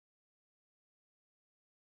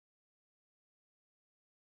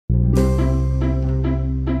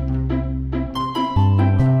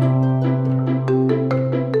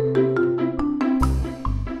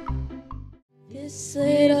This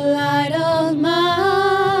little light of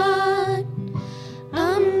mine,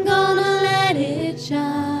 I'm gonna let it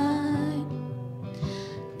shine.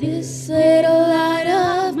 This little light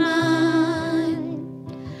of mine,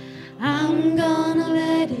 I'm gonna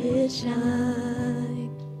let it shine.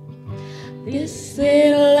 This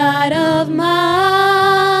little light of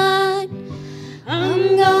mine,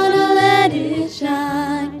 I'm gonna let it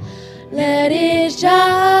shine. Let it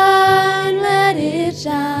shine, let it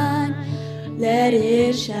shine. Let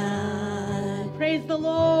it shine. Praise the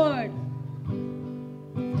Lord.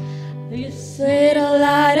 This little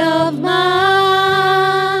light of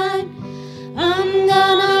mine, I'm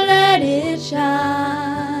gonna let it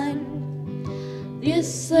shine.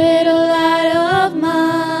 This little light of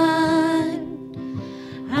mine,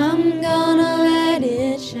 I'm gonna let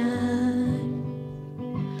it shine.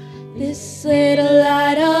 This little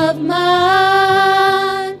light of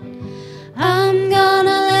mine, I'm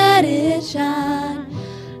gonna let it shine.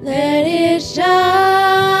 Let it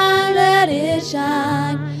shine, let it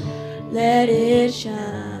shine, let it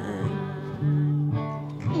shine.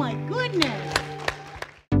 Oh my goodness.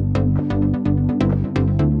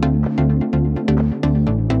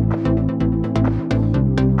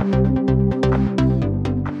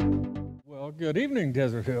 Well, good evening,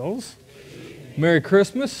 Desert Hills. Merry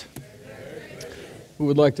Christmas. We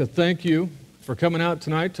would like to thank you for coming out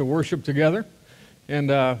tonight to worship together.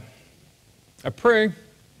 And I pray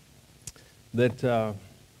that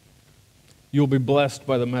you'll be blessed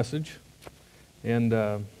by the message. And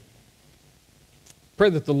pray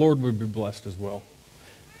that the Lord would be blessed as well.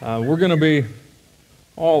 We're going to be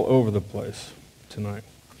all over the place tonight.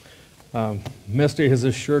 Misty has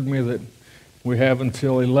assured me that we have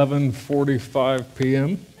until 11:45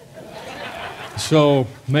 p.m. So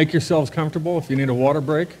make yourselves comfortable. If you need a water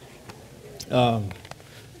break,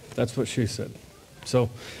 that's what she said. So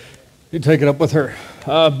you take it up with her.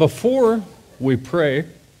 Before we pray,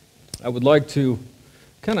 I would like to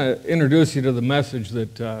kind of introduce you to the message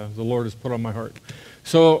that the Lord has put on my heart.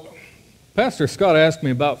 So Pastor Scott asked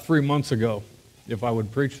me about 3 months ago if I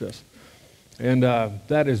would preach this. And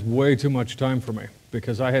that is way too much time for me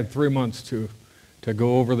because I had 3 months to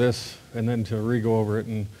go over this and then to re-go over it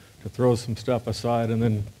and to throw some stuff aside and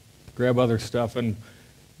then grab other stuff. And,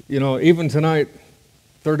 you know, even tonight,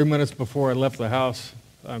 30 minutes before I left the house,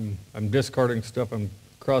 I'm discarding stuff, I'm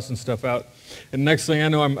crossing stuff out. And next thing I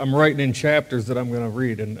know, I'm writing in chapters that I'm going to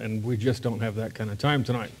read, and we just don't have that kind of time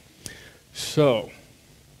tonight. So,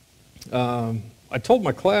 I told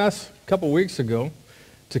my class a couple weeks ago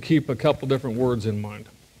to keep a couple different words in mind.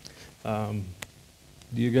 Do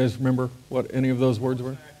you guys remember what any of those words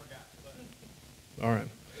were? I forgot. All right.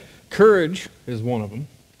 Courage is one of them.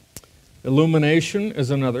 Illumination is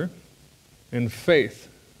another. And faith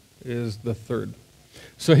is the third.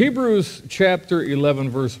 So Hebrews chapter 11,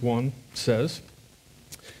 verse 1 says,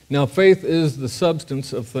 "Now faith is the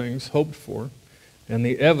substance of things hoped for, and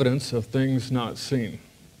the evidence of things not seen."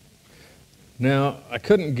 Now, I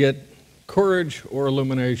couldn't get courage or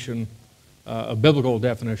illumination, a biblical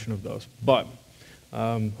definition of those, but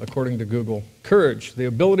according to Google, courage, the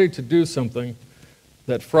ability to do something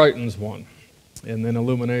that frightens one, and then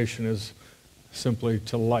illumination is simply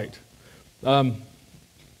to light.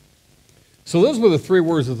 So those were the three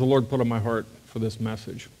words that the Lord put on my heart for this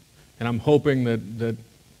message, and I'm hoping that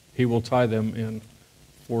He will tie them in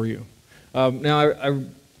for you. Now,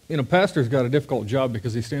 Pastor's got a difficult job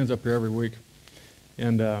because he stands up here every week,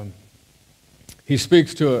 and he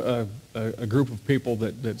speaks to a group of people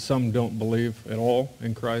that some don't believe at all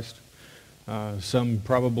in Christ. Some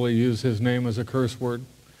probably use His name as a curse word.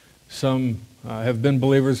 Some have been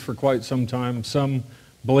believers for quite some time. Some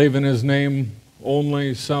believe in His name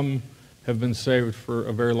only. Some have been saved for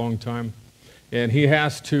a very long time. And he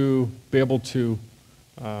has to be able to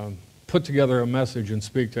put together a message and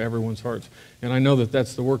speak to everyone's hearts. And I know that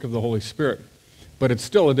that's the work of the Holy Spirit. But it's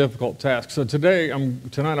still a difficult task. So tonight I'm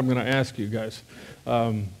going to ask you guys.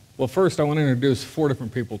 Well, first I want to introduce 4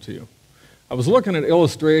 different people to you. I was looking at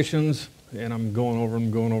illustrations, and I'm going over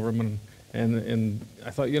them, and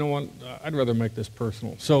I thought, you know what, I'd rather make this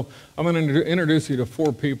personal. So I'm going to introduce you to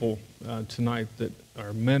 4 people tonight that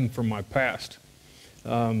are men from my past.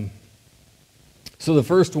 So the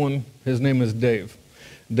first one, his name is Dave.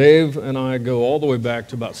 Dave and I go all the way back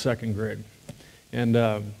to about 2nd grade. And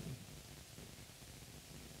I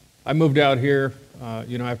moved out here,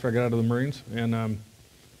 after I got out of the Marines. And,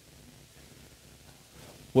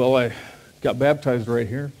 I got baptized right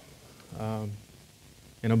here.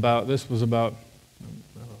 This was about,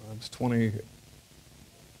 was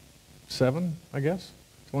 27, I guess,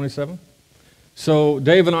 27. So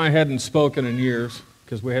Dave and I hadn't spoken in years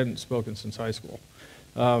because we hadn't spoken since high school.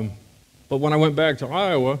 But when I went back to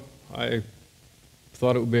Iowa, I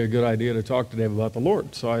thought it would be a good idea to talk to Dave about the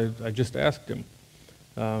Lord. So I just asked him,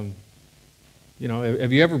 you know,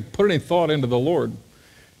 have you ever put any thought into the Lord?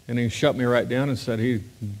 And he shut me right down and said he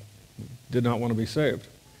did not want to be saved.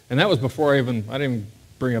 And that was before I didn't even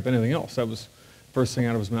bring up anything else. That was the first thing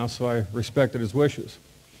out of his mouth, so I respected his wishes.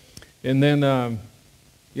 And then,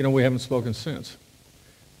 you know, we haven't spoken since.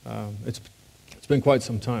 It's been quite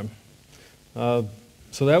some time.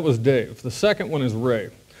 So that was Dave. The second one is Ray.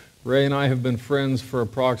 Ray and I have been friends for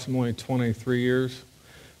approximately 23 years.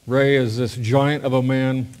 Ray is this giant of a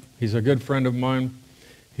man. He's a good friend of mine.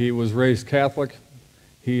 He was raised Catholic.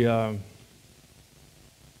 We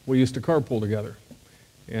used to carpool together.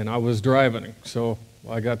 And I was driving, so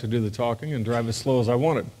I got to do the talking and drive as slow as I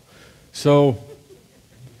wanted. So,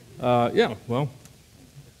 yeah, well,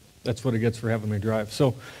 that's what it gets for having me drive.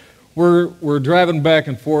 So we're driving back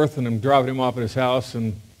and forth, and I'm dropping him off at his house,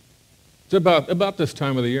 and it's about this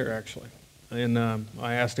time of the year, actually. And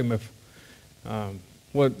I asked him if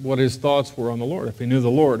what his thoughts were on the Lord, if he knew the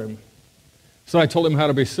Lord. And so I told him how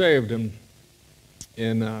to be saved, and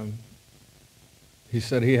he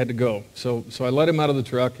said he had to go. So I let him out of the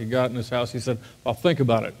truck. He got in his house. He said, I'll think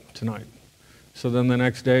about it tonight. So then the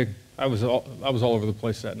next day, I was all over the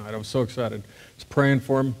place that night. I was so excited. I was praying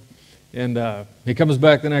for him. And he comes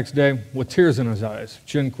back the next day with tears in his eyes,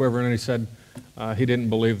 chin quivering, and he said he didn't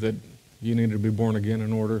believe that you needed to be born again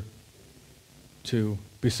in order to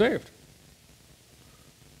be saved.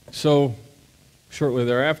 So shortly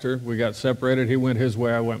thereafter, we got separated. He went his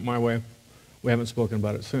way, I went my way. We haven't spoken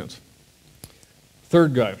about it since.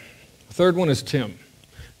 Third guy. The third one is Tim.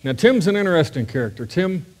 Now, Tim's an interesting character.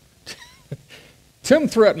 Tim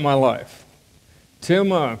threatened my life.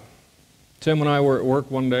 Tim and I were at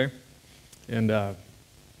work one day, and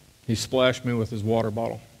he splashed me with his water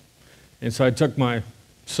bottle. And so I took my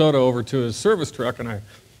soda over to his service truck, and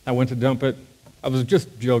I went to dump it. I was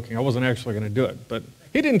just joking. I wasn't actually going to do it, but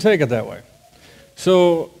he didn't take it that way.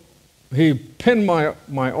 So he pinned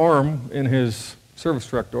my arm in his service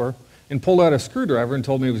truck door and pulled out a screwdriver and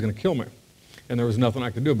told me he was going to kill me. And there was nothing I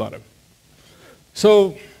could do about it.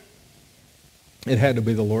 So it had to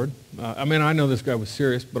be the Lord. I mean, I know this guy was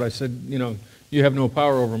serious, but I said, you know, you have no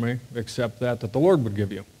power over me except that the Lord would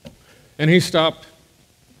give you. And he stopped.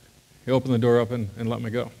 He opened the door up and let me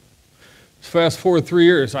go. Fast forward 3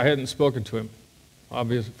 years, I hadn't spoken to him,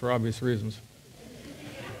 for obvious reasons.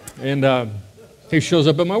 And he shows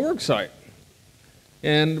up at my work site.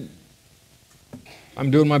 And I'm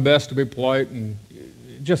doing my best to be polite and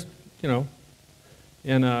just, you know.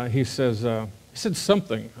 And he said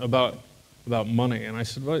something about money. And I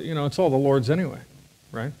said, well, you know, it's all the Lord's anyway,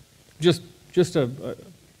 right? Just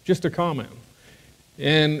a comment.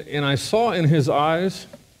 And I saw in his eyes,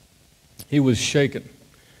 he was shaken.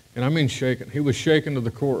 And I mean shaken. He was shaken to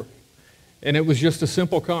the core. And it was just a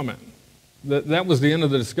simple comment. That was the end of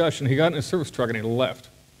the discussion. He got in his service truck and he left.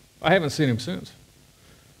 I haven't seen him since.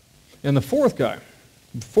 And the fourth guy,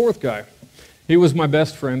 he was my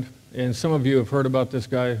best friend. And some of you have heard about this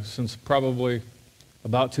guy since probably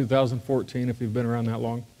about 2014, if you've been around that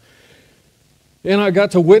long. And I got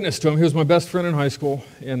to witness to him. He was my best friend in high school.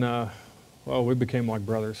 And, well, we became like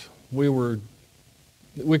brothers. We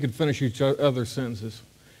could finish each other's sentences.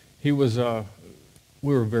 We were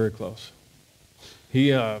very close.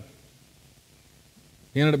 He ended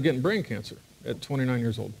up getting brain cancer at 29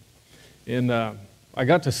 years old. And I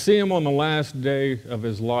got to see him on the last day of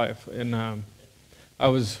his life. And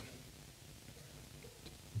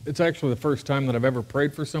it's actually the first time that I've ever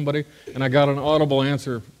prayed for somebody, and I got an audible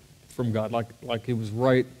answer from God, like he was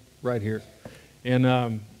right here.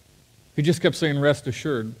 And he just kept saying, rest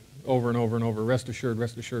assured, over and over and over, rest assured,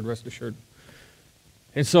 rest assured, rest assured.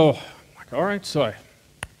 And so, I'm like, all right, so I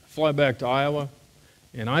fly back to Iowa,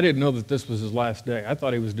 and I didn't know that this was his last day. I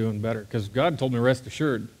thought he was doing better, because God told me rest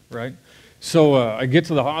assured, right? So I get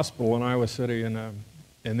to the hospital in Iowa City, and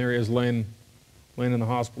there he is laying in the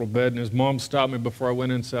hospital bed, and his mom stopped me before I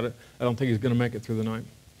went in and said, I don't think he's going to make it through the night.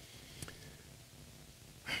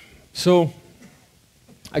 So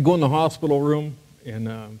I go in the hospital room,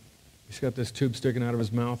 and he's got this tube sticking out of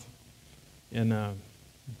his mouth, and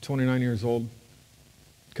 29 years old,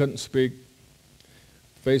 couldn't speak,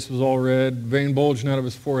 face was all red, vein bulging out of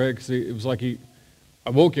his forehead, because it was like I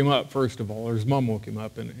woke him up, first of all, or his mom woke him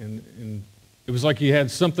up, and it was like he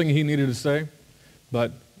had something he needed to say,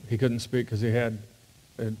 but he couldn't speak because he had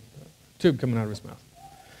a tube coming out of his mouth.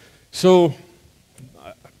 So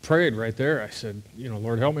prayed right there. I said,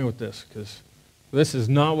 Lord, help me with this, because this is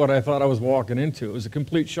not what I thought I was walking into. It was a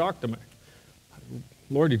complete shock to me.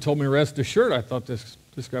 Lord, you told me rest assured. I thought this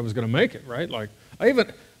guy was going to make it, right? Like,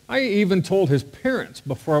 I even told his parents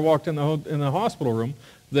before I walked in the hospital room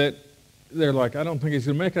that they're like, I don't think he's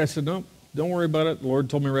going to make it. I said, no, don't worry about it. The Lord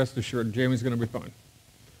told me rest assured. Jamie's going to be fine.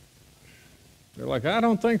 They're like, I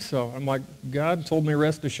don't think so. I'm like, God told me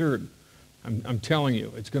rest assured. I'm telling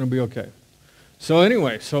you, it's going to be okay. So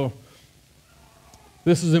anyway,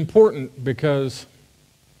 this is important because,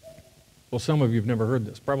 well, some of you have never heard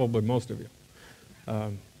this, probably most of you.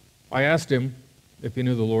 I asked him if he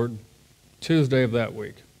knew the Lord Tuesday of that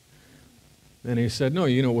week. And he said, no,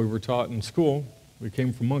 we were taught in school, we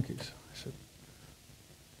came from monkeys. I said,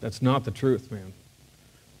 that's not the truth, man.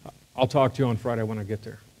 I'll talk to you on Friday when I get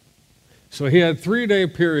there. So he had a 3-day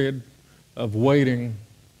period of waiting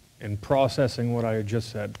and processing what I had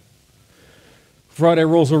just said. Friday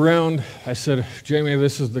rolls around. I said, Jamie,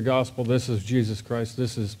 this is the gospel. This is Jesus Christ.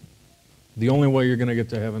 This is the only way you're going to get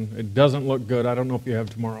to heaven. It doesn't look good. I don't know if you have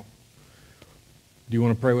tomorrow. Do you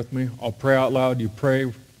want to pray with me? I'll pray out loud. You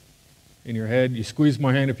pray in your head. You squeeze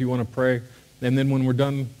my hand if you want to pray. And then when we're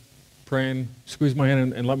done praying, squeeze my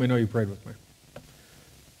hand and let me know you prayed with me.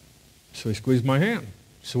 So he squeezed my hand.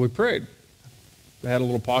 So we prayed. I had a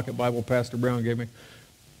little pocket Bible Pastor Brown gave me.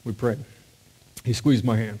 We prayed. He squeezed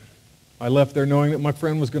my hand. I left there knowing that my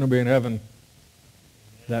friend was going to be in heaven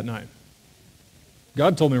that night.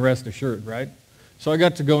 God told me rest assured, right? So I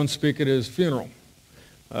got to go and speak at his funeral.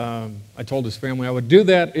 I told his family I would do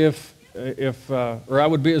that or I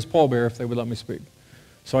would be his pallbearer if they would let me speak.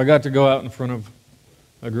 So I got to go out in front of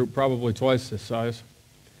a group probably twice this size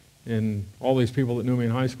and all these people that knew me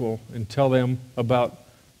in high school and tell them about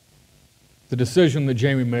the decision that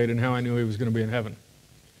Jamie made and how I knew he was going to be in heaven.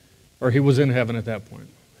 Or he was in heaven at that point.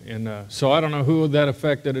 And so I don't know who that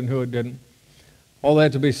affected and who it didn't. All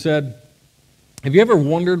that to be said, have you ever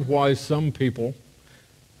wondered why some people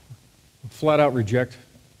flat out reject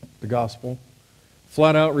the gospel,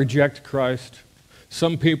 flat out reject Christ?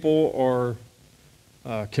 Some people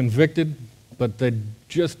are convicted, but they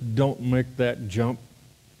just don't make that jump.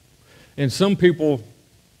 And some people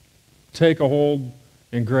take a hold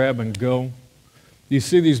and grab and go. You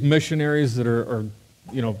see these missionaries that are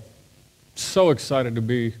so excited to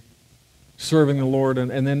be serving the Lord,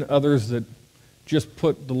 and then others that just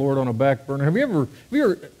put the Lord on a back burner. Have you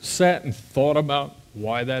ever sat and thought about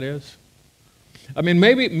why that is? I mean,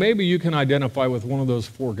 maybe you can identify with one of those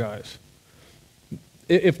 4 guys.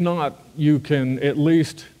 If not, you can at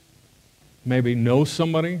least maybe know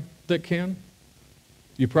somebody that can.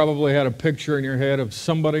 You probably had a picture in your head of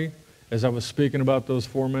somebody as I was speaking about those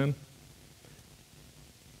 4 men.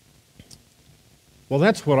 Well,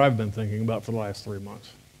 that's what I've been thinking about for the last 3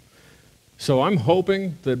 months. So I'm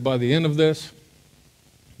hoping that by the end of this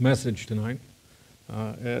message tonight,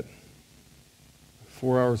 at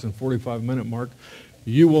 4 hours and 45-minute mark,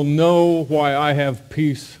 you will know why I have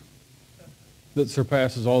peace that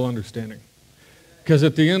surpasses all understanding. Because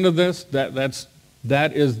at the end of this,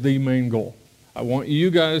 that is the main goal. I want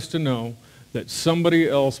you guys to know that somebody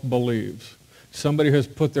else believes. Somebody has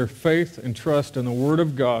put their faith and trust in the Word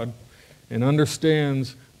of God and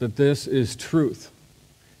understands that this is truth.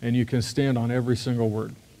 And you can stand on every single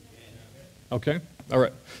word. Okay? All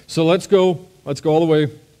right. So let's go all the way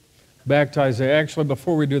back to Isaiah. Actually,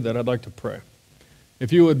 before we do that, I'd like to pray.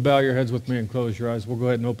 If you would bow your heads with me and close your eyes, we'll go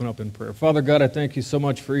ahead and open up in prayer. Father God, I thank you so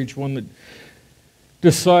much for each one that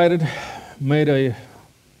decided, made a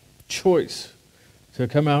choice to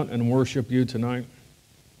come out and worship you tonight.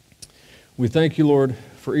 We thank you, Lord,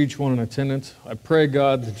 for each one in attendance. I pray,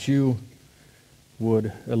 God, that you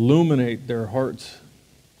would illuminate their hearts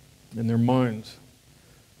and their minds,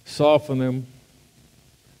 soften them,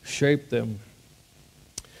 shape them,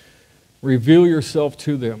 reveal yourself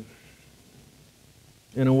to them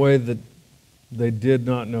in a way that they did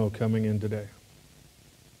not know coming in today.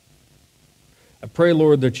 I pray,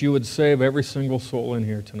 Lord, that you would save every single soul in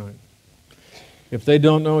here tonight. If they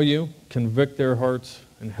don't know you, convict their hearts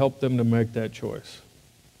and help them to make that choice.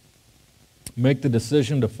 Make the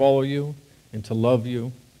decision to follow you and to love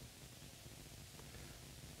you.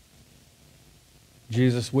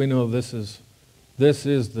 Jesus, we know this is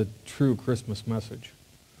the true Christmas message.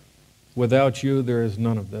 Without you, there is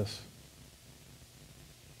none of this.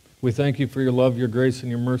 We thank you for your love, your grace, and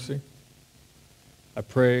your mercy. I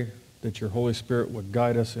pray that your Holy Spirit would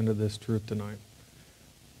guide us into this truth tonight.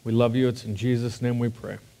 We love you. It's in Jesus' name we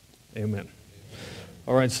pray. Amen.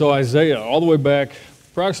 All right, so Isaiah, all the way back,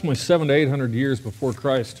 approximately 700 to 800 years before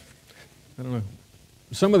Christ. I don't know.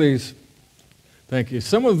 Some of these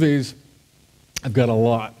I've got a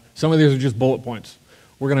lot. Some of these are just bullet points.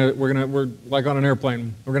 We're like on an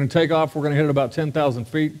airplane. We're going to take off. We're going to hit it about 10,000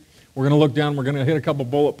 feet. We're going to look down. We're going to hit a couple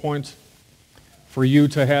bullet points for you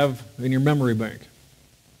to have in your memory bank.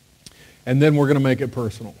 And then we're going to make it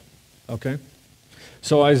personal. Okay?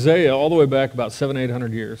 So Isaiah, all the way back about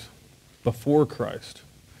 700-800 years before Christ,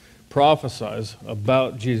 prophesies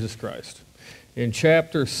about Jesus Christ. In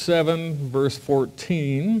chapter 7, verse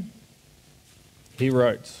 14, he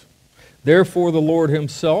writes, "Therefore the Lord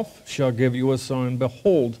himself shall give you a sign.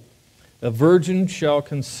 Behold, a virgin shall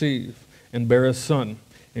conceive and bear a son,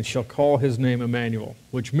 and shall call his name Emmanuel,"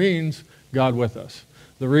 which means God with us.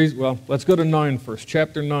 Well, let's go to 9 first.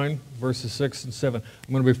 Chapter 9, verses 6 and 7.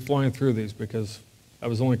 I'm going to be flying through these because I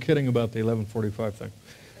was only kidding about the 11:45 thing.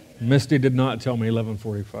 Misty did not tell me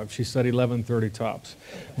 11:45. She said 11:30 tops.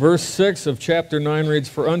 Verse 6 of chapter 9 reads,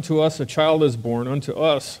 "For unto us a child is born, unto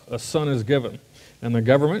us a son is given, and the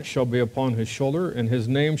government shall be upon his shoulder, and his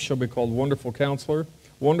name shall be called Wonderful Counselor,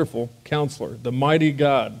 the Mighty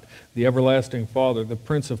God, the Everlasting Father, the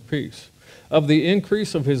Prince of Peace. Of the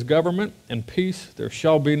increase of his government and peace there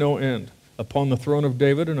shall be no end, upon the throne of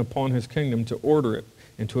David and upon his kingdom, to order it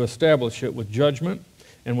and to establish it with judgment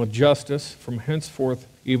and with justice from henceforth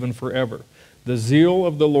even forever. The zeal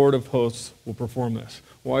of the Lord of hosts will perform this."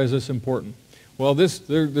 Why is this important? Well,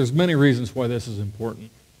 there's many reasons why this is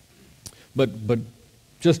important. But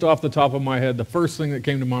just off the top of my head, the first thing that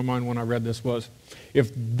came to my mind when I read this was,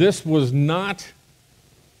 if this was not,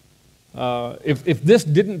 if this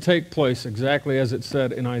didn't take place exactly as it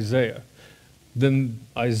said in Isaiah, then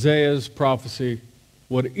Isaiah's prophecy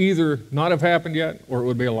would either not have happened yet or it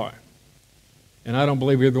would be a lie. And I don't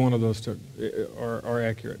believe either one of those are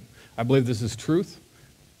accurate. I believe this is truth,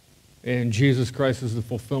 and Jesus Christ is the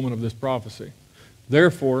fulfillment of this prophecy.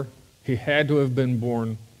 Therefore, he had to have been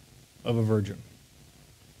born of a virgin.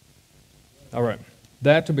 All right,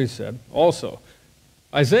 that to be said. Also,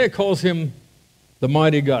 Isaiah calls him the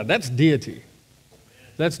mighty God. That's deity.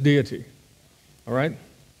 That's deity. All right?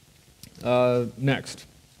 Next.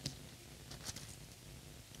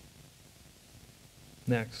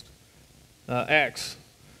 Acts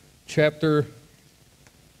chapter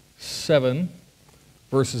 7,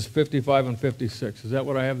 verses 55 and 56. Is that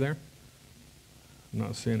what I have there? I'm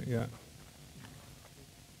not seeing it yet.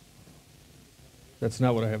 That's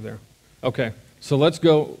not what I have there. Okay, so let's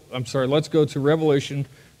go to Revelation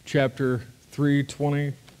chapter 3,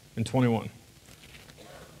 20 and 21.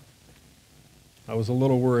 I was a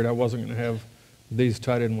little worried I wasn't going to have these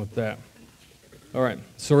tied in with that. All right,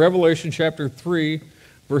 so Revelation chapter 3,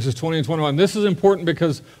 verses 20 and 21. This is important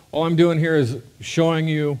because all I'm doing here is showing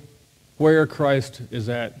you where Christ is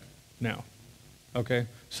at now. Okay,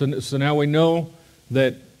 so now we know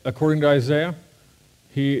that according to Isaiah,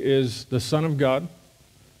 he is the Son of God.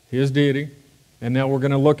 He is deity. And now we're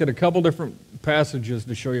going to look at a couple different passages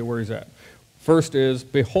to show you where he's at. First is,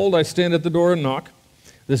 "Behold, I stand at the door and knock."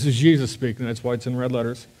 This is Jesus speaking. That's why it's in red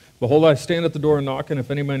letters. "Behold, I stand at the door and knock, and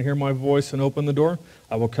if any man hear my voice and open the door,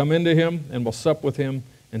 I will come into him and will sup with him,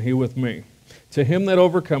 and he with me. To him that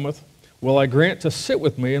overcometh will I grant to sit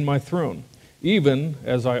with me in my throne, even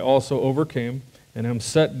as I also overcame and am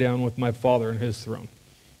set down with my Father in his throne."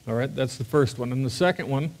 All right, that's the first one. And the second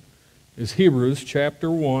one is Hebrews chapter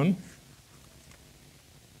 1.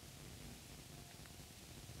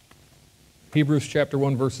 Hebrews chapter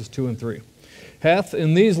 1, verses 2 and 3. "Hath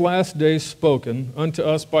in these last days spoken unto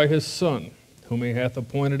us by his Son, whom he hath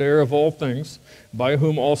appointed heir of all things, by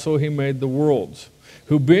whom also he made the worlds,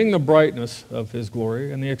 who being the brightness of his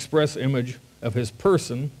glory and the express image of his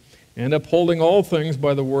person, and upholding all things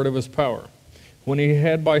by the word of his power, when he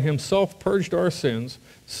had by himself purged our sins,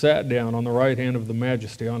 sat down on the right hand of the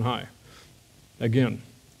majesty on high." Again,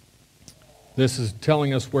 this is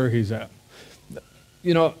telling us where he's at.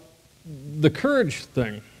 You know, the courage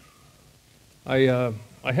thing, I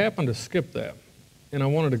happened to skip that, and I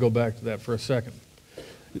wanted to go back to that for a second.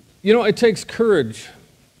 You know, it takes courage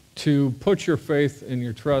to put your faith and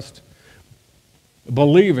your trust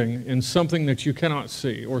believing in something that you cannot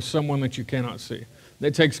see or someone that you cannot see.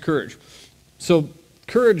 It takes courage. So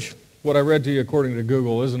courage, what I read to you according to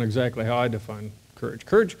Google, isn't exactly how I define courage.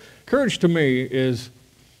 Courage to me is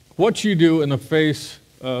what you do in the face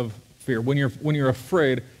of fear. When you're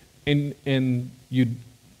afraid, and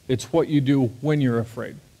it's what you do when you're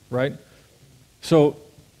afraid, right? So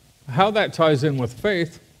how that ties in with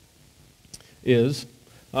faith is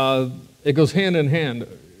it goes hand in hand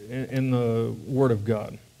in the Word of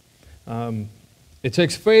God. It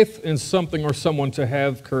takes faith in something or someone to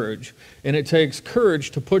have courage, and it takes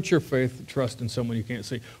courage to put your faith and trust in someone you can't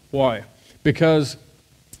see. Why? Because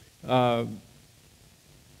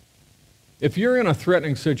if you're in a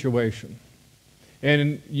threatening situation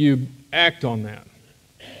and you act on that,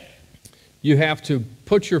 you have to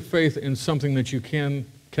put your faith in something that you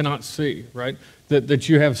cannot see, right? That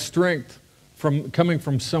you have strength coming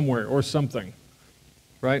from somewhere or something,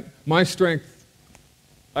 right? My strength,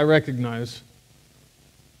 I recognize,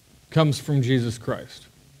 comes from Jesus Christ.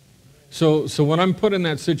 So when I'm put in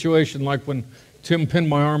that situation, like when Tim pinned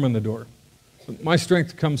my arm in the door, my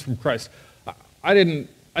strength comes from Christ. I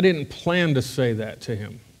didn't plan to say that to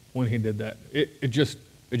him when he did that. It just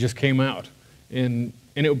came out, and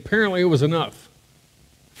apparently it was enough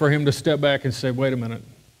for him to step back and say, "Wait a minute,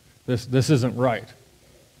 this isn't right."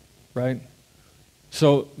 Right?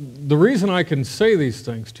 So the reason I can say these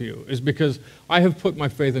things to you is because I have put my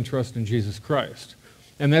faith and trust in Jesus Christ.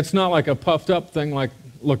 And that's not like a puffed up thing like,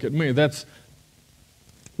 look at me. That's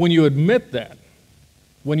when you admit that,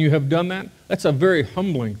 when you have done that, that's a very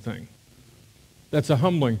humbling thing. That's a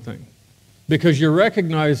humbling thing. Because you're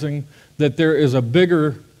recognizing that there is a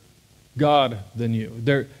bigger God than you.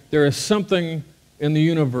 There is something in the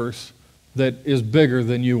universe that is bigger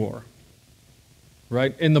than you are.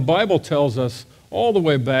 Right? And the Bible tells us all the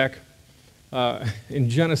way back in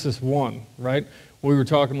Genesis 1, right? We were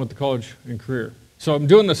talking with the college and career. So I'm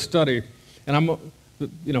doing this study, and I'm,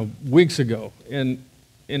 weeks ago, and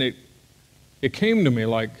it came to me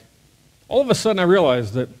like, all of a sudden I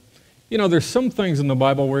realized that, there's some things in the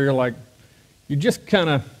Bible where you're like,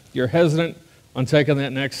 you're hesitant on taking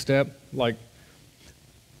that next step. Like,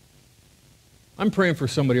 I'm praying for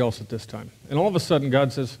somebody else at this time, and all of a sudden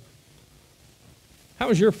God says,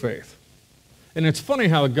 "How's your faith?" And it's funny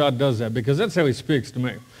how God does that, because that's how he speaks to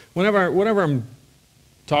me. Whenever I'm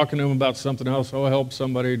talking to him about something else, I'll help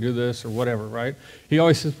somebody do this or whatever, right? He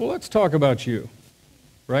always says, "Well, let's talk about you,"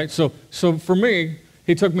 right? So for me,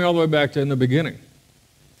 he took me all the way back to in the beginning,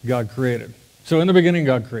 God created. So in the beginning,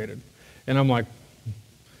 God created. And I'm like,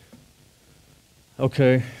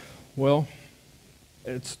 okay, well,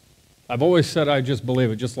 I've always said I just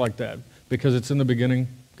believe it just like that, because it's in the beginning,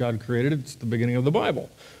 God created it. It's the beginning of the Bible.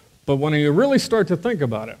 But when you really start to think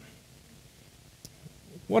about it,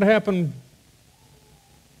 what happened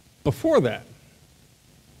before that?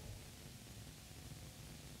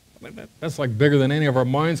 I mean, that's like bigger than any of our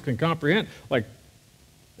minds can comprehend. Like,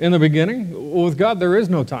 in the beginning, with God, there is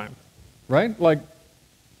no time, right? Like,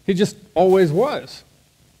 he just always was.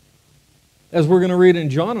 As we're going to read in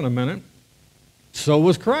John in a minute, so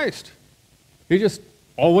was Christ. He just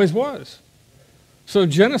always was. So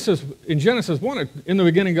in Genesis 1, in the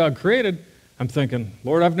beginning God created, I'm thinking,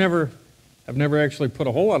 Lord, I've never actually put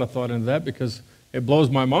a whole lot of thought into that, because it blows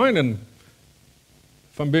my mind, and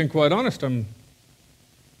if I'm being quite honest, I'm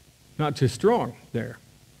not too strong there.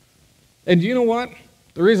 And you know what?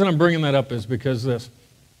 The reason I'm bringing that up is because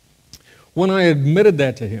when I admitted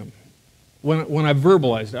that to him, when I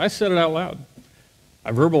verbalized it, I said it out loud.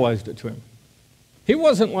 I verbalized it to him. He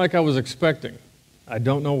wasn't like I was expecting. I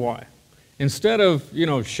don't know why. Instead of,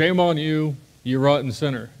 shame on you, you rotten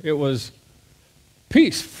sinner, it was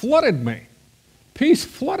peace flooded me. Peace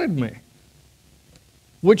flooded me,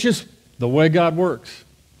 which is the way God works.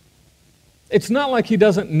 It's not like he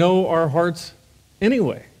doesn't know our hearts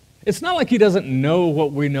anyway. It's not like he doesn't know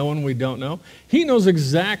what we know and we don't know. He knows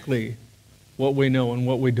exactly what we know and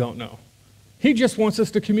what we don't know. He just wants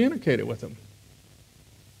us to communicate it with him.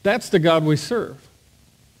 That's the God we serve.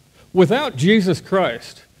 Without Jesus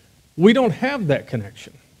Christ, we don't have that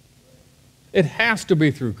connection. It has to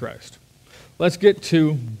be through Christ. Let's get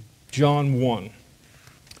to John 1,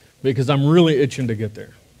 because I'm really itching to get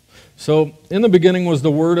there. So, in the beginning was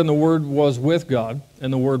the Word, and the Word was with God,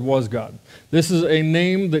 and the Word was God. This is a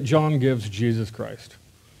name that John gives Jesus Christ.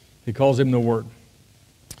 He calls him the Word.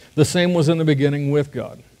 The same was in the beginning with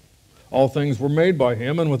God. All things were made by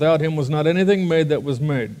him, and without him was not anything made that was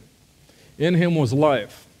made. In him was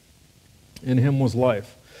life. In him was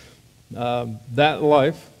life. That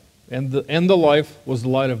life, and the life was the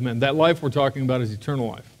light of men. That life we're talking about is eternal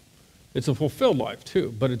life. It's a fulfilled life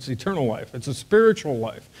too, but it's eternal life. It's a spiritual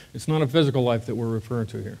life. It's not a physical life that we're referring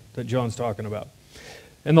to here, that John's talking about.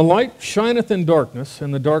 And the light shineth in darkness,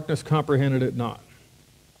 and the darkness comprehended it not.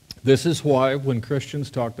 This is why when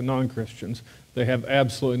Christians talk to non-Christians, they have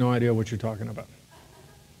absolutely no idea what you're talking about.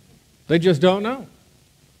 They just don't know.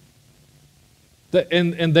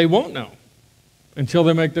 And they won't know until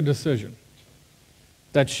they make the decision.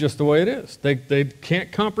 That's just the way it is. They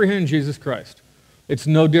can't comprehend Jesus Christ. It's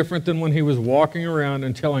no different than when he was walking around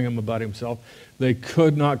and telling them about himself. They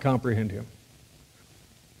could not comprehend him.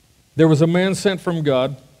 There was a man sent from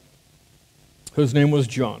God whose name was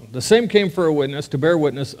John. The same came for a witness, to bear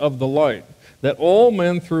witness of the light, that all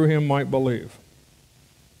men through him might believe.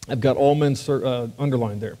 I've got all men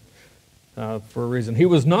underlined there for a reason. He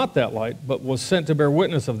was not that light, but was sent to bear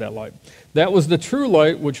witness of that light. That was the true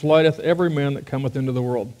light which lighteth every man that cometh into the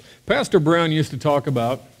world. Pastor Brown used to talk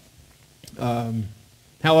about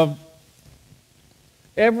how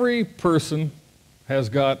every person has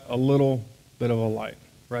got a little bit of a light,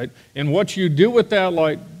 right? And what you do with that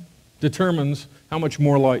light determines how much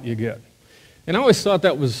more light you get. And I always thought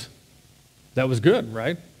that was good,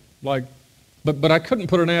 right? Like, but I couldn't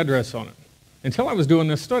put an address on it until I was doing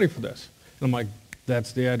this study for this. And I'm like,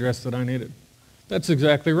 that's the address that I needed. That's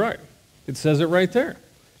exactly right. It says it right there.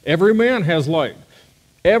 Every man has light.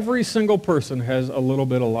 Every single person has a little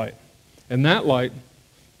bit of light. And that light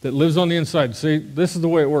that lives on the inside, see, this is the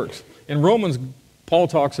way it works. In Romans, Paul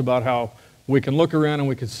talks about how we can look around and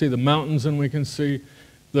we can see the mountains and we can see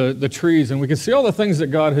the trees and we can see all the things that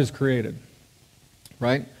God has created,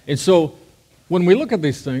 right? And so when we look at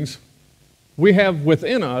these things, we have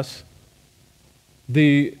within us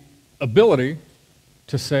the ability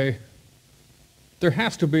to say, there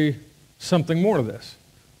has to be something more to this,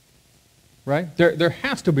 right? There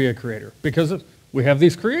has to be a creator because we have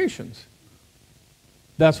these creations.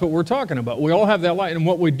 That's what we're talking about. We all have that light, and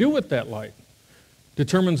what we do with that light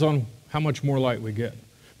determines on how much more light we get.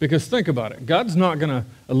 Because think about it. God's not going to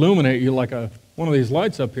illuminate you like one of these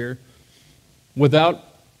lights up here without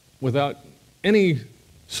any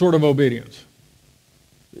sort of obedience.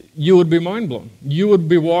 You would be mind blown. You would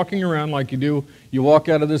be walking around like you do. You walk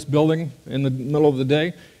out of this building in the middle of the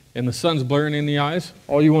day, and the sun's blaring in the eyes.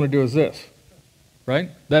 All you want to do is this, right?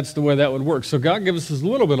 That's the way that would work. So God gives us a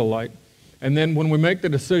little bit of light, and then when we make the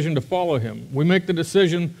decision to follow Him, we make the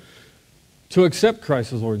decision to accept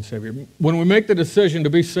Christ as Lord and Savior. When we make the decision to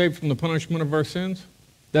be saved from the punishment of our sins,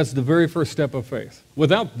 that's the very first step of faith.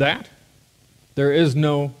 Without that, there is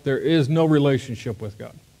no relationship with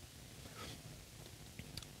God.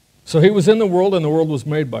 So He was in the world, and the world was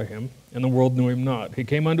made by Him, and the world knew Him not. He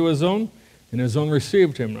came unto His own, and His own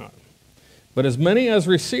received Him not. But as many as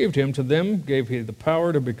received Him, to them gave He the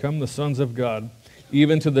power to become the sons of God,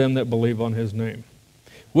 even to them that believe on His name,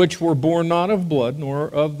 which were born not of blood, nor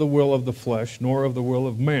of the will of the flesh, nor of the will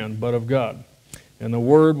of man, but of God. And the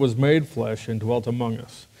Word was made flesh and dwelt among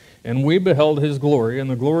us. And we beheld His glory, and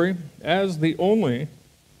the glory as of the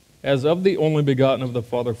only begotten of the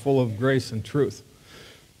Father, full of grace and truth.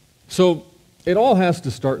 So it all has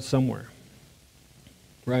to start somewhere,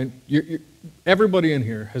 right? Everybody in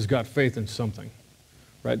here has got faith in something,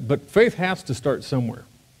 right? But faith has to start somewhere.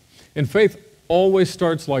 And faith always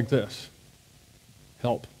starts like this.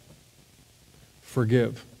 Help.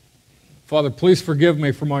 Forgive. Father, please forgive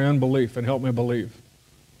me for my unbelief and help me believe.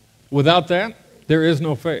 Without that, there is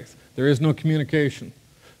no faith. There is no communication.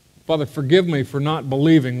 Father, forgive me for not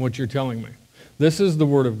believing what you're telling me. This is the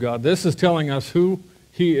Word of God. This is telling us who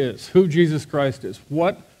He is, who Jesus Christ is,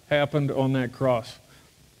 what happened on that cross,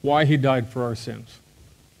 why He died for our sins.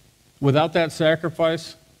 Without that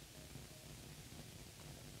sacrifice,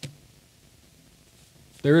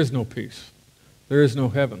 there is no peace. There is no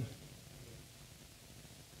heaven.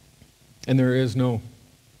 And there is no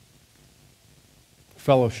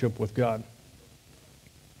fellowship with God.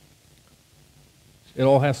 It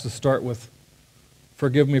all has to start with,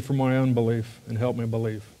 forgive me for my unbelief and help me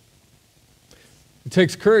believe. It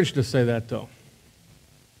takes courage to say that, though.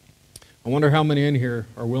 I wonder how many in here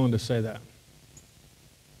are willing to say that.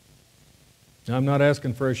 Now, I'm not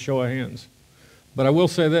asking for a show of hands, but I will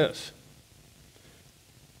say this.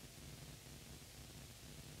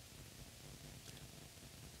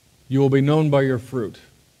 You will be known by your fruit.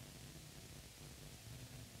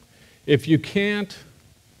 If you can't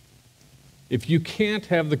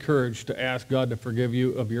have the courage to ask God to forgive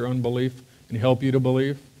you of your unbelief and help you to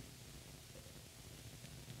believe,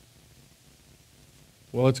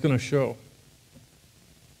 well, it's going to show.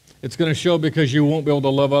 It's going to show because you won't be able to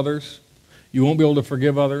love others. You won't be able to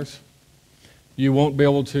forgive others. You won't be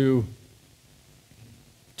able to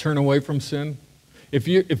turn away from sin. If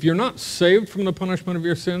you're not saved from the punishment of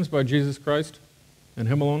your sins by Jesus Christ and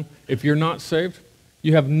Him alone, if you're not saved,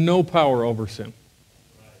 you have no power over sin.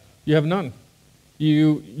 You have none.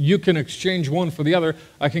 You can exchange one for the other.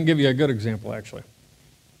 I can give you a good example, actually.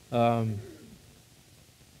 So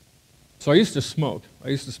I used to smoke. I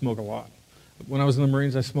used to smoke a lot. When I was in the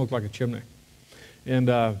Marines, I smoked like a chimney. And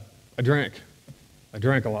I drank. I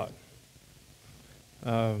drank a lot.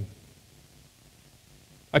 I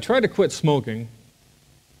tried to quit smoking,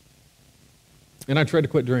 and I tried to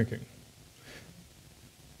quit drinking.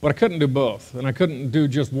 But I couldn't do both, and I couldn't do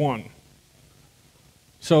just one.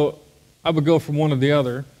 So I would go from one to the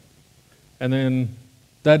other, and then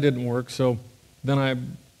that didn't work, so then I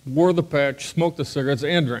wore the patch, smoked the cigarettes,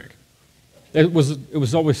 and drank. It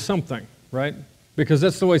was always something, right? Because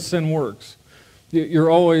that's the way sin works. You're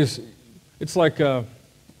always, it's like,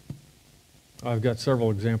 I've got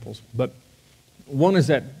several examples, but one is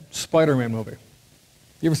that Spider-Man movie.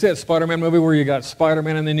 You ever see that Spider-Man movie where you got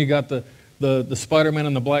Spider-Man and then you got the Spider-Man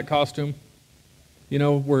in the black costume? You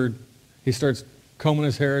know, where he starts combing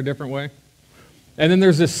his hair a different way? And then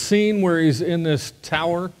there's this scene where he's in this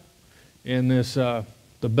tower, and the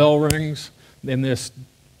bell rings, and this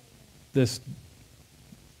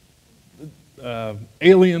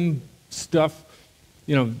alien stuff,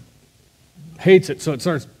 hates it, so it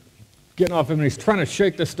starts getting off him, and he's trying to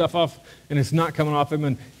shake this stuff off, and it's not coming off him,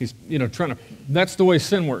 and he's, trying to, that's the way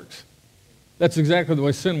sin works. That's exactly the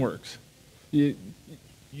way sin works. You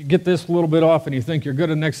get this little bit off, and you think you're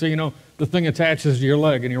good, and next thing you know, the thing attaches to your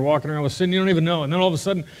leg, and you're walking around with sin, you don't even know, and then all of a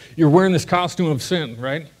sudden, you're wearing this costume of sin,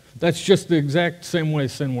 right? That's just the exact same way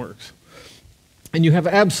sin works. And you have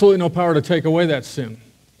absolutely no power to take away that sin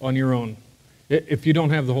on your own if you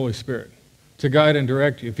don't have the Holy Spirit to guide and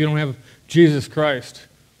direct you. If you don't have Jesus Christ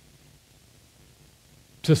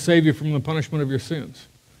to save you from the punishment of your sins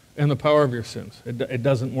and the power of your sins, it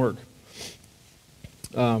doesn't work.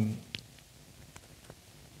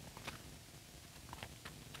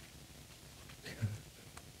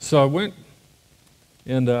 So I went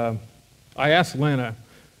and I asked Lana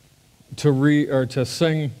to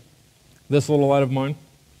sing this little light of mine,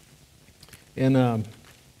 and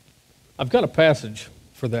I've got a passage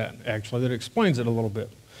for that actually that explains it a little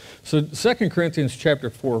bit. So 2 Corinthians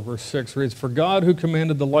chapter 4, verse 6 reads, "For God, who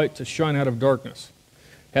commanded the light to shine out of darkness,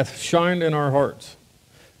 hath shined in our hearts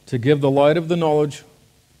to give the light of the knowledge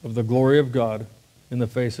of the glory of God in the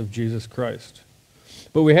face of Jesus Christ.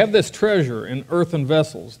 But we have this treasure in earthen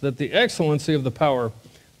vessels, that the excellency of the power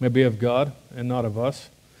may be of God and not of us.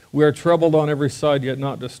 We are troubled on every side, yet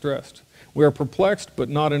not distressed. We are perplexed, but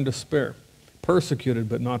not in despair, persecuted,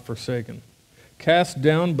 but not forsaken, cast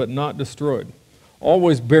down, but not destroyed,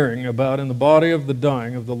 always bearing about in the body of the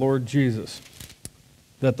dying of the Lord Jesus,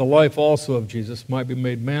 that the life also of Jesus might be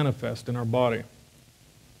made manifest in our body.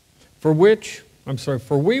 For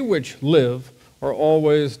we which live are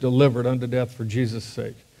always delivered unto death for Jesus'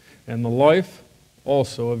 sake, and the life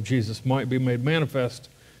also of Jesus might be made manifest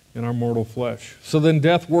in our mortal flesh. So then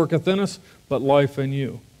death worketh in us, but life in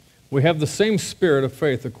you. We have the same spirit of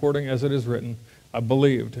faith, according as it is written, I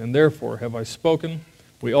believed, and therefore have I spoken.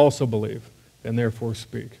 We also believe, and therefore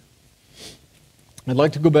speak." I'd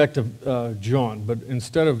like to go back to John, but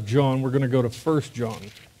instead of John, we're going to go to 1 John.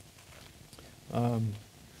 And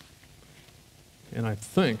I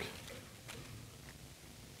think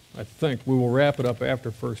we will wrap it up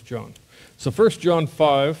after 1 John. So 1 John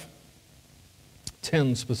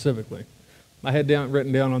 5:10 specifically. I had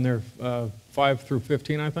written down on there 5 through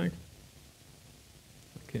 15, I think.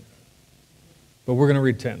 Okay. But we're going to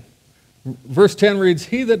read 10. Verse 10 reads,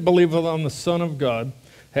 "He that believeth on the Son of God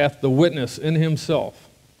hath the witness in himself.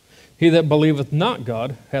 He that believeth not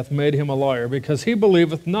God hath made him a liar, because he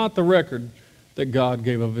believeth not the record that God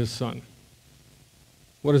gave of his Son."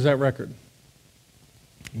 What is that record?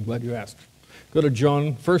 I'm glad you asked. Go to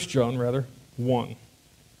 1 John 1.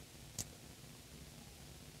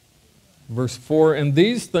 Verse 4, "And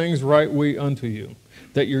these things write we unto you,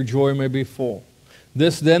 that your joy may be full.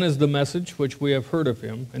 This then is the message which we have heard of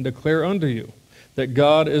him, and declare unto you, that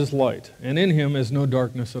God is light, and in him is no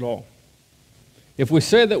darkness at all. If we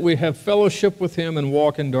say that we have fellowship with him and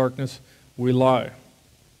walk in darkness, we lie,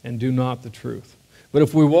 and do not the truth. But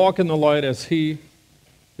if we walk in the light as he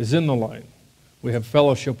is in the light, we have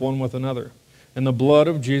fellowship one with another. And the blood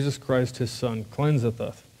of Jesus Christ his Son cleanseth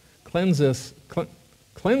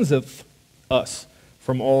us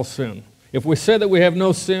from all sin. If we say that we have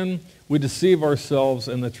no sin, we deceive ourselves,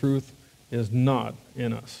 and the truth is not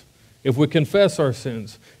in us. If we confess our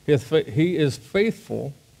sins, he is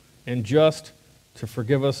faithful and just to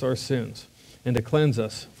forgive us our sins and to cleanse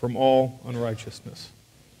us from all unrighteousness.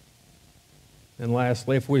 And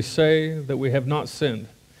lastly, if we say that we have not sinned,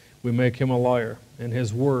 we make him a liar, and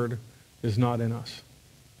his word is not in us."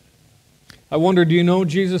 I wonder, do you know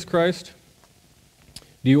Jesus Christ?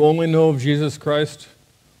 Do you only know of Jesus Christ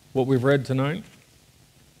what we've read tonight?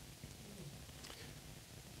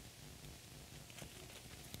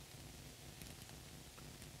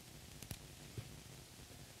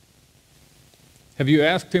 Have you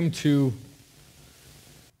asked him to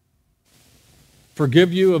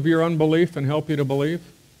forgive you of your unbelief and help you to believe?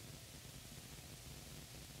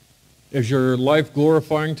 Is your life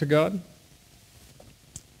glorifying to God?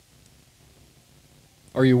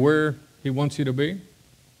 Are you where he wants you to be?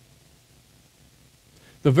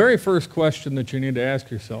 The very first question that you need to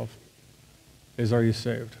ask yourself is, are you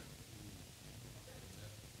saved?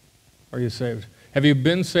 Are you saved? Have you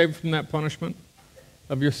been saved from that punishment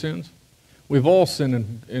of your sins? We've all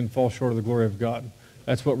sinned and fall short of the glory of God.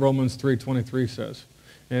 That's what Romans 3:23 says.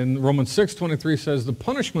 And Romans 6:23 says the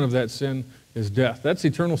punishment of that sin is death. That's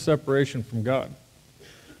eternal separation from God.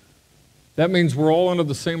 That means we're all under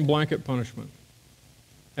the same blanket punishment.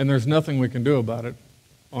 And there's nothing we can do about it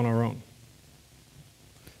on our own.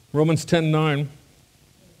 Romans 10:9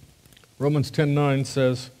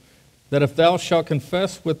 says that if thou shalt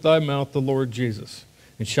confess with thy mouth the Lord Jesus,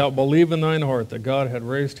 and shalt believe in thine heart that God had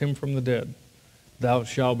raised him from the dead, thou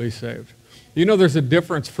shalt be saved. You know, there's a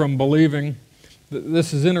difference from believing.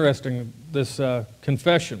 This is interesting, this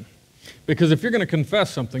confession. Because if you're going to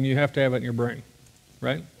confess something, you have to have it in your brain,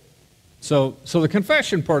 right? So the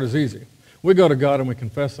confession part is easy. We go to God and we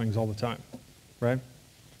confess things all the time, right?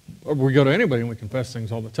 Or we go to anybody and we confess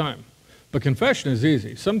things all the time. But confession is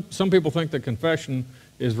easy. Some people think that confession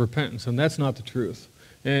is repentance, and that's not the truth.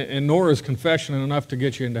 And nor is confession enough to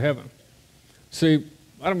get you into heaven. See,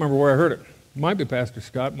 I don't remember where I heard it. It might be Pastor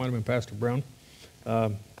Scott, might have been Pastor Brown.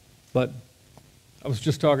 But I was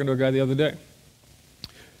just talking to a guy the other day.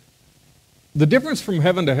 The difference from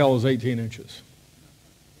heaven to hell is 18 inches.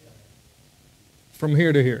 From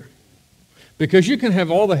here to here. Because you can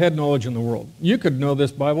have all the head knowledge in the world. You could know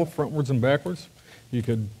this Bible frontwards and backwards. You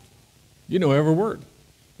know every word.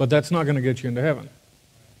 But that's not going to get you into heaven.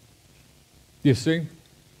 You see?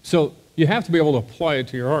 So you have to be able to apply it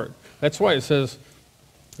to your heart. That's why it says,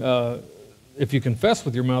 if you confess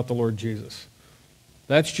with your mouth the Lord Jesus,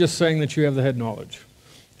 that's just saying that you have the head knowledge.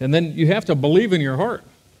 And then you have to believe in your heart.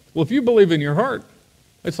 Well, if you believe in your heart,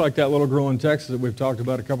 it's like that little girl in Texas that we've talked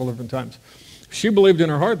about a couple different times. She believed in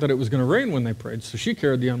her heart that it was going to rain when they prayed, so she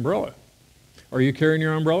carried the umbrella. Are you carrying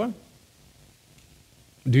your umbrella?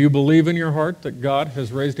 Do you believe in your heart that God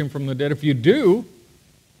has raised him from the dead? If you do,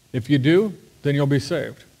 then you'll be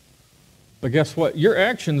saved. But guess what? Your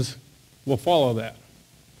actions will follow that.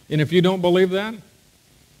 And if you don't believe that,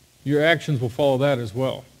 your actions will follow that as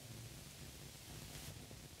well.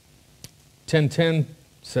 10:10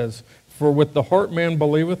 says, for with the heart man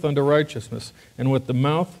believeth unto righteousness, and with the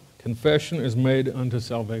mouth confession is made unto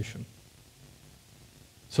salvation.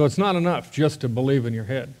 So it's not enough just to believe in your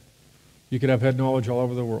head. You could have head knowledge all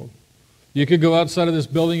over the world. You could go outside of this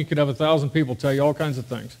building, you could have 1,000 people tell you all kinds of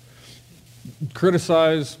things.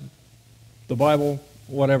 Criticize the Bible,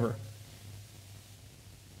 whatever.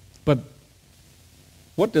 But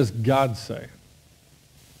what does God say?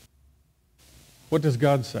 What does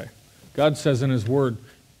God say? God says in his word,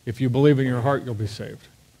 if you believe in your heart, you'll be saved.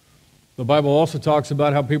 The Bible also talks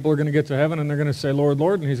about how people are going to get to heaven and they're going to say, Lord,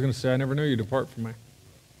 Lord, and he's going to say, I never knew you, depart from me.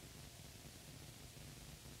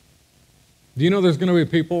 Do you know there's going to be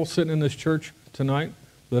people sitting in this church tonight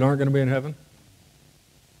that aren't going to be in heaven?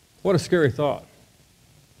 What a scary thought.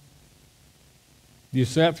 You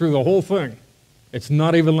sat through the whole thing. It's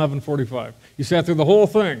not even 11:45. You sat through the whole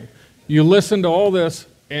thing. You listened to all this,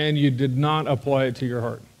 and you did not apply it to your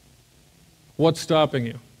heart. What's stopping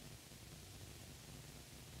you?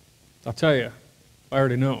 I'll tell you, I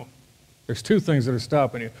already know. There's two things that are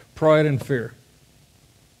stopping you. Pride and fear.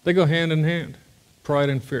 They go hand in hand. Pride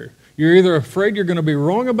and fear. You're either afraid you're going to be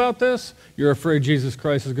wrong about this, you're afraid Jesus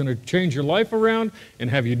Christ is going to change your life around and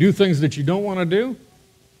have you do things that you don't want to do,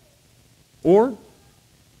 or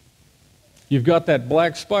you've got that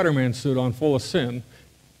black Spider-Man suit on full of sin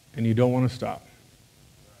and you don't want to stop.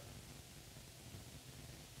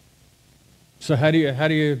 So how do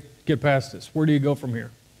you get past this? Where do you go from here?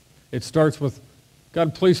 It starts with,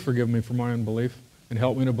 God, please forgive me for my unbelief and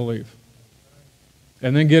help me to believe.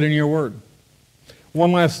 And then get in your word.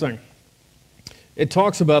 One last thing. It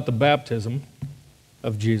talks about the baptism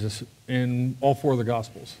of Jesus in all four of the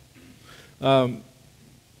Gospels. And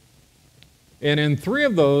in three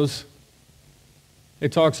of those,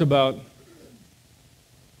 it talks about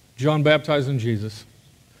John baptizing Jesus,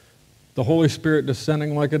 the Holy Spirit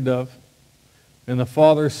descending like a dove, and the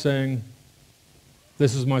Father saying,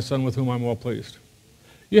 this is my Son with whom I'm well pleased.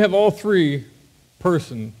 You have all three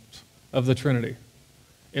persons of the Trinity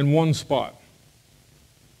in one spot.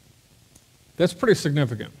 That's pretty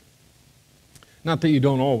significant. Not that you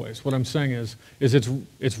don't always. What I'm saying is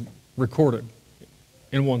it's recorded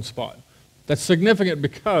in one spot. That's significant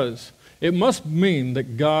because it must mean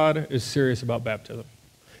that God is serious about baptism.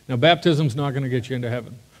 Now, baptism's not going to get you into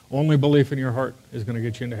heaven. Only belief in your heart is going to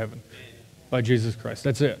get you into heaven by Jesus Christ.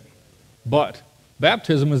 That's it. But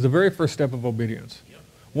baptism is the very first step of obedience.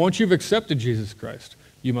 Once you've accepted Jesus Christ,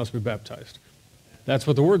 you must be baptized. That's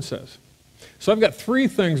what the Word says. So I've got 3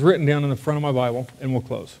 things written down in the front of my Bible, and we'll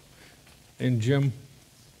close. And Jim,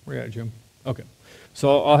 where you at, Jim? Okay.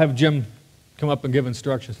 So I'll have Jim come up and give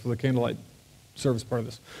instructions for the candlelight service part of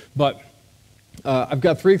this. But I've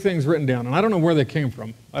got 3 things written down, and I don't know where they came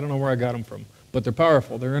from. I don't know where I got them from, but they're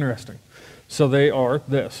powerful. They're interesting. So they are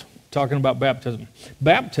this, talking about baptism.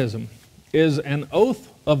 Baptism is an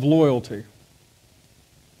oath of loyalty.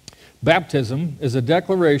 Baptism is a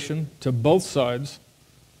declaration to both sides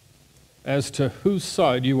as to whose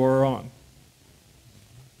side you are on.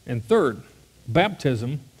 And third,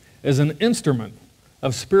 baptism is an instrument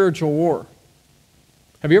of spiritual war.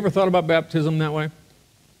 Have you ever thought about baptism that way?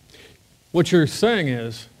 What you're saying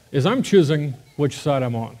is I'm choosing which side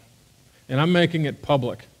I'm on, and I'm making it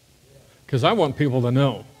public because I want people to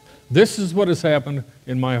know this is what has happened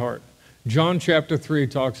in my heart. John chapter 3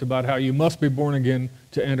 talks about how you must be born again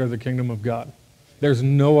to enter the kingdom of God. There's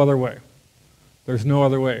no other way. There's no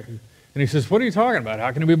other way. And he says, what are you talking about?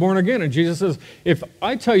 How can you be born again? And Jesus says, if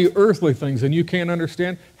I tell you earthly things and you can't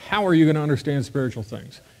understand, how are you going to understand spiritual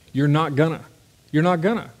things? You're not gonna. You're not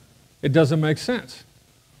gonna. It doesn't make sense.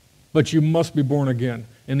 But you must be born again.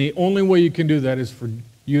 And the only way you can do that is for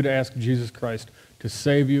you to ask Jesus Christ to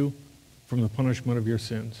save you from the punishment of your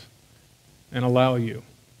sins and allow you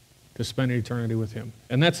to spend eternity with him.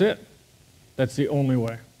 And that's it. That's the only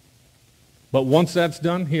way. But once that's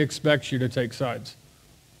done, he expects you to take sides.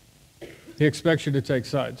 He expects you to take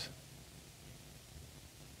sides.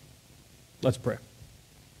 Let's pray.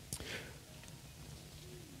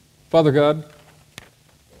 Father God,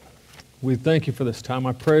 we thank you for this time.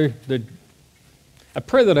 I pray that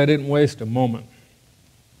I didn't waste a moment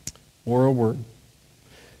or a word.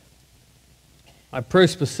 I pray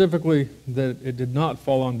specifically that it did not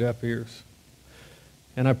fall on deaf ears.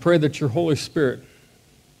 And I pray that your Holy Spirit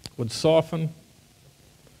would soften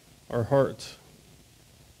our hearts,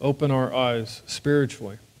 open our eyes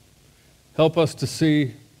spiritually, help us to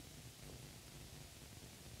see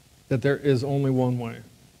that there is only one way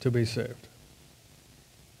to be saved.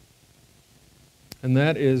 And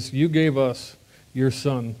that is, you gave us your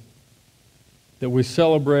Son that we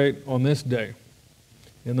celebrate on this day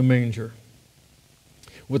in the manger,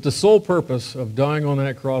 with the sole purpose of dying on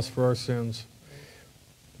that cross for our sins,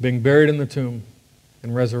 being buried in the tomb,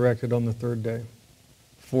 and resurrected on the 3rd day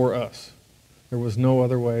for us. There was no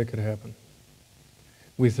other way it could happen.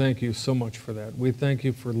 We thank you so much for that. We thank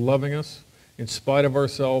you for loving us in spite of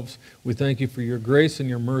ourselves. We thank you for your grace and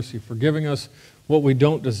your mercy, for giving us what we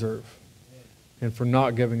don't deserve, and for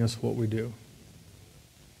not giving us what we do.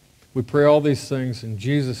 We pray all these things in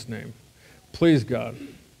Jesus' name. Please, God,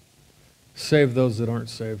 save those that aren't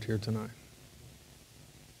saved here tonight.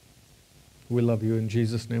 We love you. In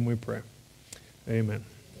Jesus' name we pray. Amen.